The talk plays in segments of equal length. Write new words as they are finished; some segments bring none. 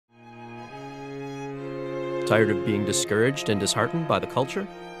Tired of being discouraged and disheartened by the culture?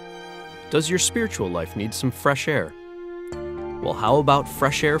 Does your spiritual life need some fresh air? Well, how about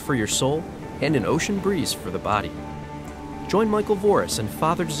fresh air for your soul and an ocean breeze for the body? Join Michael Voris and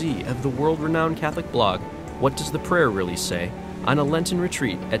Father Z of the world-renowned Catholic blog, What Does the Prayer Really Say?, on a Lenten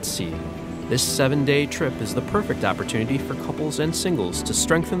retreat at sea. This 7-day trip is the perfect opportunity for couples and singles to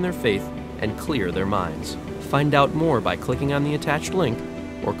strengthen their faith and clear their minds. Find out more by clicking on the attached link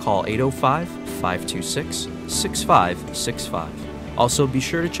or call 805-526-6565. Also, be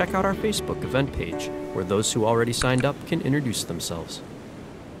sure to check out our Facebook event page, where those who already signed up can introduce themselves.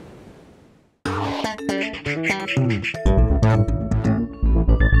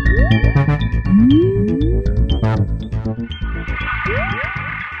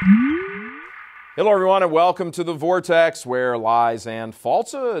 Hello, everyone, and welcome to The Vortex, where lies and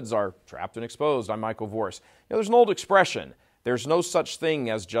falsehoods are trapped and exposed. I'm Michael Voris. There's an old expression, there's no such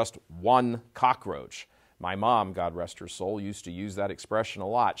thing as just one cockroach. My mom, God rest her soul, used to use that expression a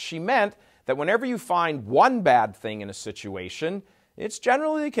lot. She meant that whenever you find one bad thing in a situation, it's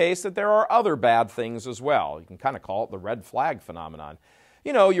generally the case that there are other bad things as well. You can kind of call it the red flag phenomenon.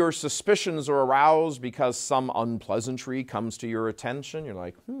 You know, your suspicions are aroused because some unpleasantry comes to your attention. You're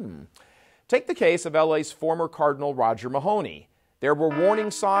like, Take the case of LA's former Cardinal Roger Mahony. There were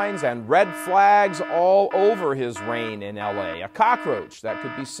warning signs and red flags all over his reign in LA, a cockroach that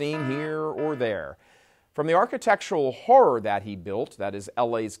could be seen here or there. From the architectural horror that he built, that is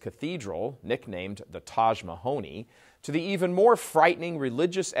LA's cathedral, nicknamed the Taj Mahony, to the even more frightening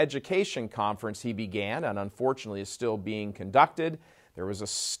religious education conference he began and unfortunately is still being conducted, there was a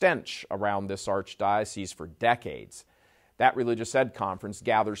stench around this archdiocese for decades. That religious ed conference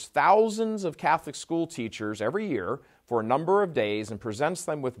gathers thousands of Catholic school teachers every year for a number of days and presents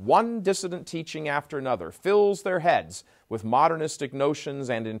them with one dissident teaching after another, fills their heads with modernistic notions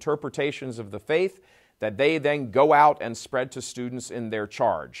and interpretations of the faith that they then go out and spread to students in their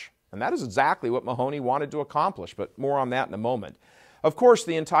charge. And that is exactly what Mahony wanted to accomplish, but more on that in a moment. Of course,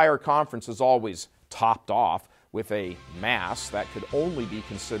 the entire conference is always topped off with a mass that could only be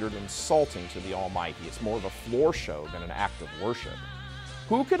considered insulting to the Almighty. It's more of a floor show than an act of worship.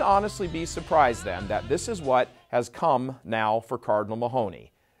 Who could honestly be surprised then that this is what has come now for Cardinal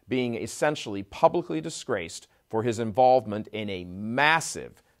Mahony, being essentially publicly disgraced for his involvement in a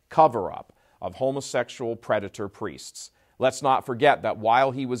massive cover-up of homosexual predator priests? Let's not forget that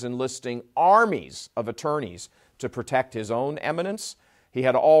while he was enlisting armies of attorneys to protect his own eminence, he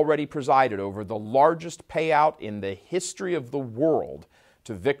had already presided over the largest payout in the history of the world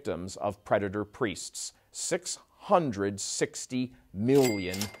to victims of predator priests. $660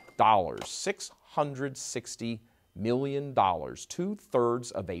 million. $660 million.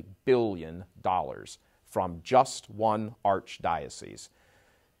 2/3 of $1 billion from just one archdiocese.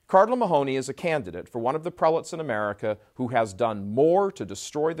 Cardinal Mahony is a candidate for one of the prelates in America who has done more to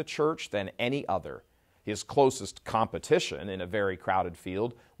destroy the church than any other. His closest competition in a very crowded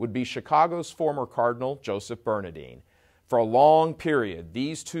field would be Chicago's former Cardinal, Joseph Bernardine. For a long period,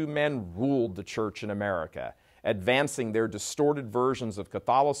 these two men ruled the church in America, advancing their distorted versions of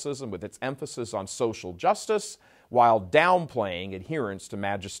Catholicism with its emphasis on social justice while downplaying adherence to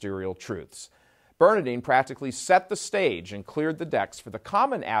magisterial truths. Bernardine practically set the stage and cleared the decks for the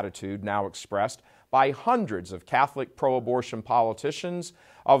common attitude now expressed by hundreds of Catholic pro-abortion politicians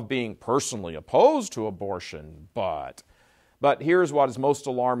of being personally opposed to abortion, but here's what is most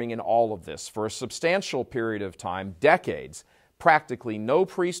alarming in all of this. For a substantial period of time, decades, practically no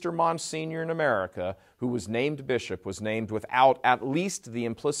priest or monsignor in America who was named bishop was named without at least the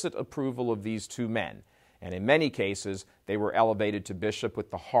implicit approval of these two men. And in many cases, they were elevated to bishop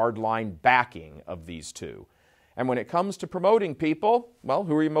with the hardline backing of these two. And when it comes to promoting people, well,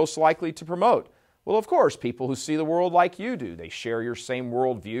 who are you most likely to promote? Well, of course, people who see the world like you do. They share your same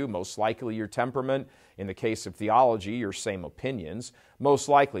worldview, most likely your temperament. In the case of theology, your same opinions, most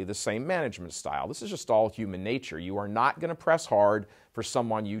likely the same management style. This is just all human nature. You are not going to press hard for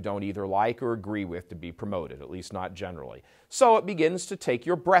someone you don't either like or agree with to be promoted, at least not generally. So it begins to take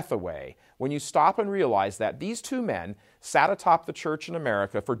your breath away when you stop and realize that these two men sat atop the church in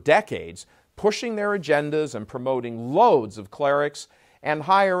America for decades, pushing their agendas and promoting loads of clerics and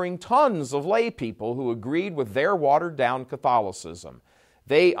hiring tons of lay people who agreed with their watered-down Catholicism.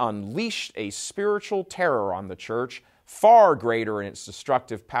 They unleashed a spiritual terror on the church, far greater in its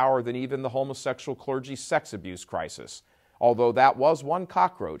destructive power than even the homosexual clergy sex abuse crisis, although that was one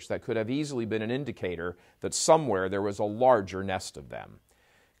cockroach that could have easily been an indicator that somewhere there was a larger nest of them.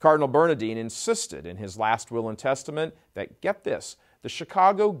 Cardinal Bernardine insisted in his last will and testament that, get this, the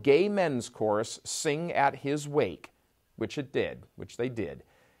Chicago Gay Men's Chorus sing at his wake, which they did.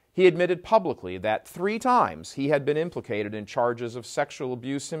 He admitted publicly that 3 times he had been implicated in charges of sexual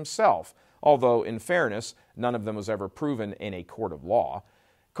abuse himself, although, in fairness, none of them was ever proven in a court of law.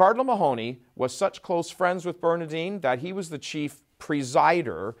 Cardinal Mahony was such close friends with Bernardine that he was the chief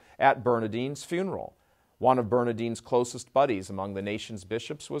presider at Bernardine's funeral. One of Bernardine's closest buddies among the nation's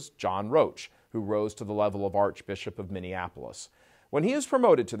bishops was John Roach, who rose to the level of Archbishop of Minneapolis. When he was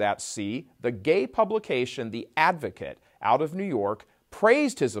promoted to that see, the gay publication The Advocate out of New York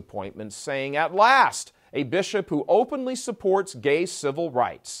praised his appointment, saying, "At last, a bishop who openly supports gay civil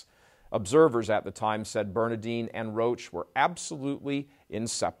rights." Observers at the time said Bernardine and Roach were absolutely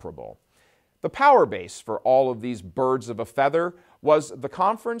inseparable. The power base for all of these birds of a feather was the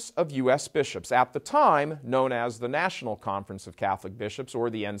Conference of U.S. Bishops, at the time known as the National Conference of Catholic Bishops, or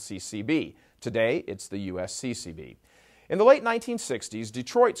the NCCB. Today, it's the USCCB. In the late 1960s,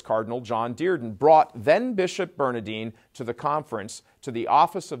 Detroit's Cardinal John Dearden brought then-Bishop Bernardine to the conference to the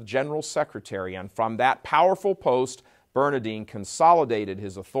office of General Secretary, and from that powerful post, Bernardine consolidated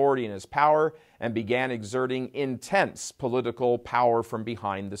his authority and his power and began exerting intense political power from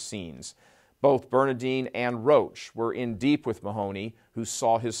behind the scenes. Both Bernardine and Roach were in deep with Mahony, who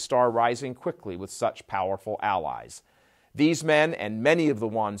saw his star rising quickly with such powerful allies. These men, and many of the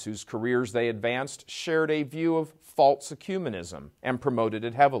ones whose careers they advanced, shared a view of false ecumenism and promoted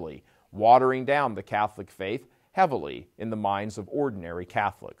it heavily, watering down the Catholic faith heavily in the minds of ordinary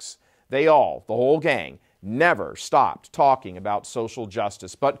Catholics. They all, the whole gang, never stopped talking about social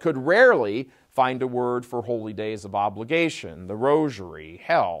justice, but could rarely find a word for holy days of obligation, the rosary,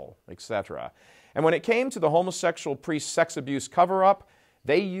 hell, etc. And when it came to the homosexual priest's sex abuse cover-up,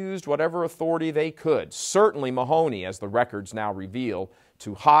 they used whatever authority they could, certainly Mahony, as the records now reveal,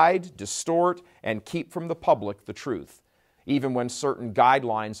 to hide, distort, and keep from the public the truth. Even when certain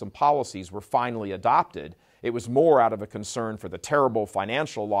guidelines and policies were finally adopted, it was more out of a concern for the terrible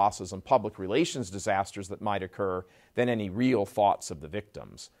financial losses and public relations disasters that might occur than any real thoughts of the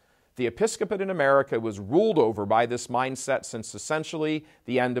victims. The episcopate in America was ruled over by this mindset since essentially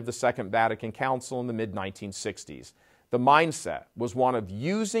the end of the Second Vatican Council in the mid-1960s. The mindset was one of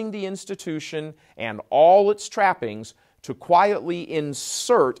using the institution and all its trappings to quietly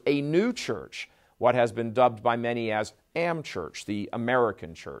insert a new church, what has been dubbed by many as Am-Church, the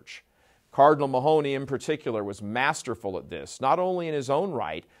American Church. Cardinal Mahony in particular was masterful at this, not only in his own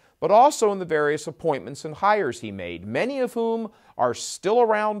right, but also in the various appointments and hires he made, many of whom are still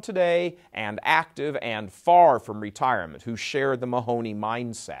around today and active and far from retirement, who share the Mahony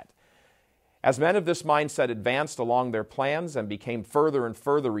mindset. As men of this mindset advanced along their plans and became further and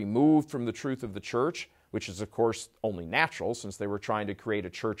further removed from the truth of the church, which is of course only natural since they were trying to create a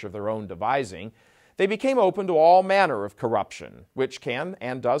church of their own devising, they became open to all manner of corruption, which can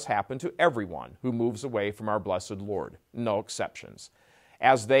and does happen to everyone who moves away from our blessed Lord, no exceptions.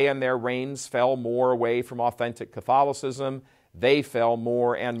 As they and their reigns fell more away from authentic Catholicism, they fell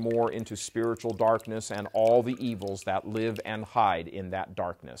more and more into spiritual darkness and all the evils that live and hide in that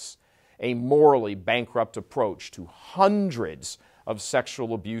darkness. A morally bankrupt approach to hundreds of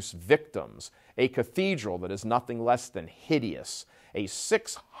sexual abuse victims, a cathedral that is nothing less than hideous, a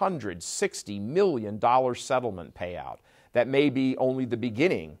 $660 million settlement payout that may be only the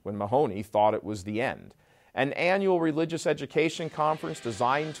beginning when Mahony thought it was the end, an annual religious education conference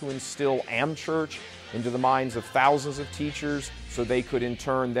designed to instill Am-Church into the minds of thousands of teachers so they could in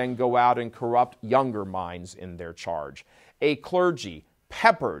turn then go out and corrupt younger minds in their charge, a clergy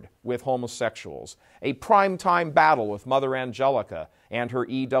peppered with homosexuals, a primetime battle with Mother Angelica and her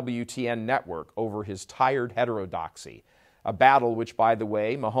EWTN network over his tired heterodoxy, a battle which, by the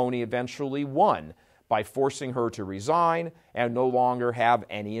way, Mahony eventually won by forcing her to resign and no longer have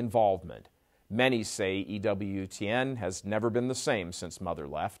any involvement. Many say EWTN has never been the same since Mother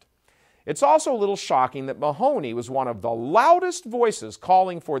left. It's also a little shocking that Mahony was one of the loudest voices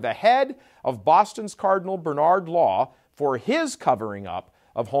calling for the head of Boston's Cardinal Bernard Law for his covering up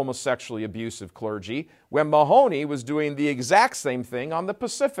of homosexually abusive clergy when Mahony was doing the exact same thing on the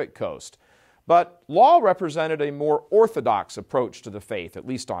Pacific Coast. But Law represented a more orthodox approach to the faith, at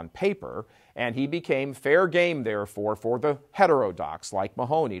least on paper, and he became fair game, therefore, for the heterodox like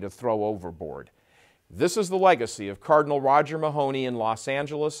Mahony to throw overboard. This is the legacy of Cardinal Roger Mahony in Los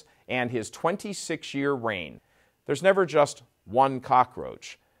Angeles and his 26-year reign. There's never just one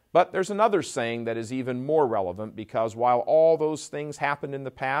cockroach. But there's another saying that is even more relevant because while all those things happened in the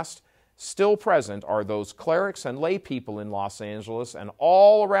past, still present are those clerics and lay people in Los Angeles and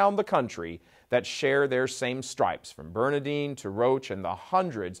all around the country that share their same stripes, from Bernardine to Roach and the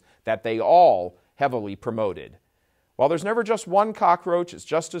hundreds that they all heavily promoted. While there's never just one cockroach, it's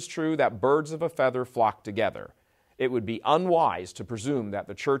just as true that birds of a feather flock together. it would be unwise to presume that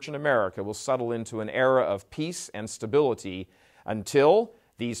the church in America will settle into an era of peace and stability until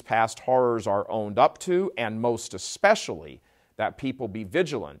these past horrors are owned up to, and most especially that people be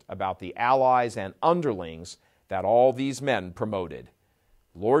vigilant about the allies and underlings that all these men promoted.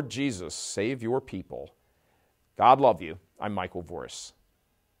 Lord Jesus, save your people. God love you. I'm Michael Voris.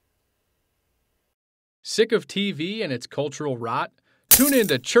 Sick of TV and its cultural rot? Tune in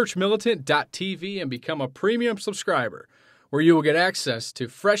to churchmilitant.tv and become a premium subscriber, where you will get access to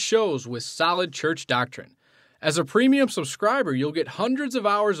fresh shows with solid church doctrine. As a premium subscriber, you'll get hundreds of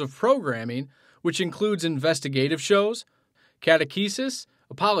hours of programming, which includes investigative shows, catechesis,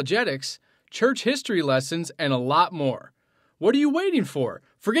 apologetics, church history lessons, and a lot more. What are you waiting for?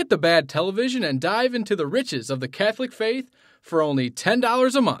 Forget the bad television and dive into the riches of the Catholic faith for only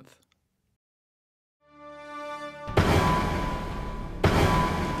 $10 a month.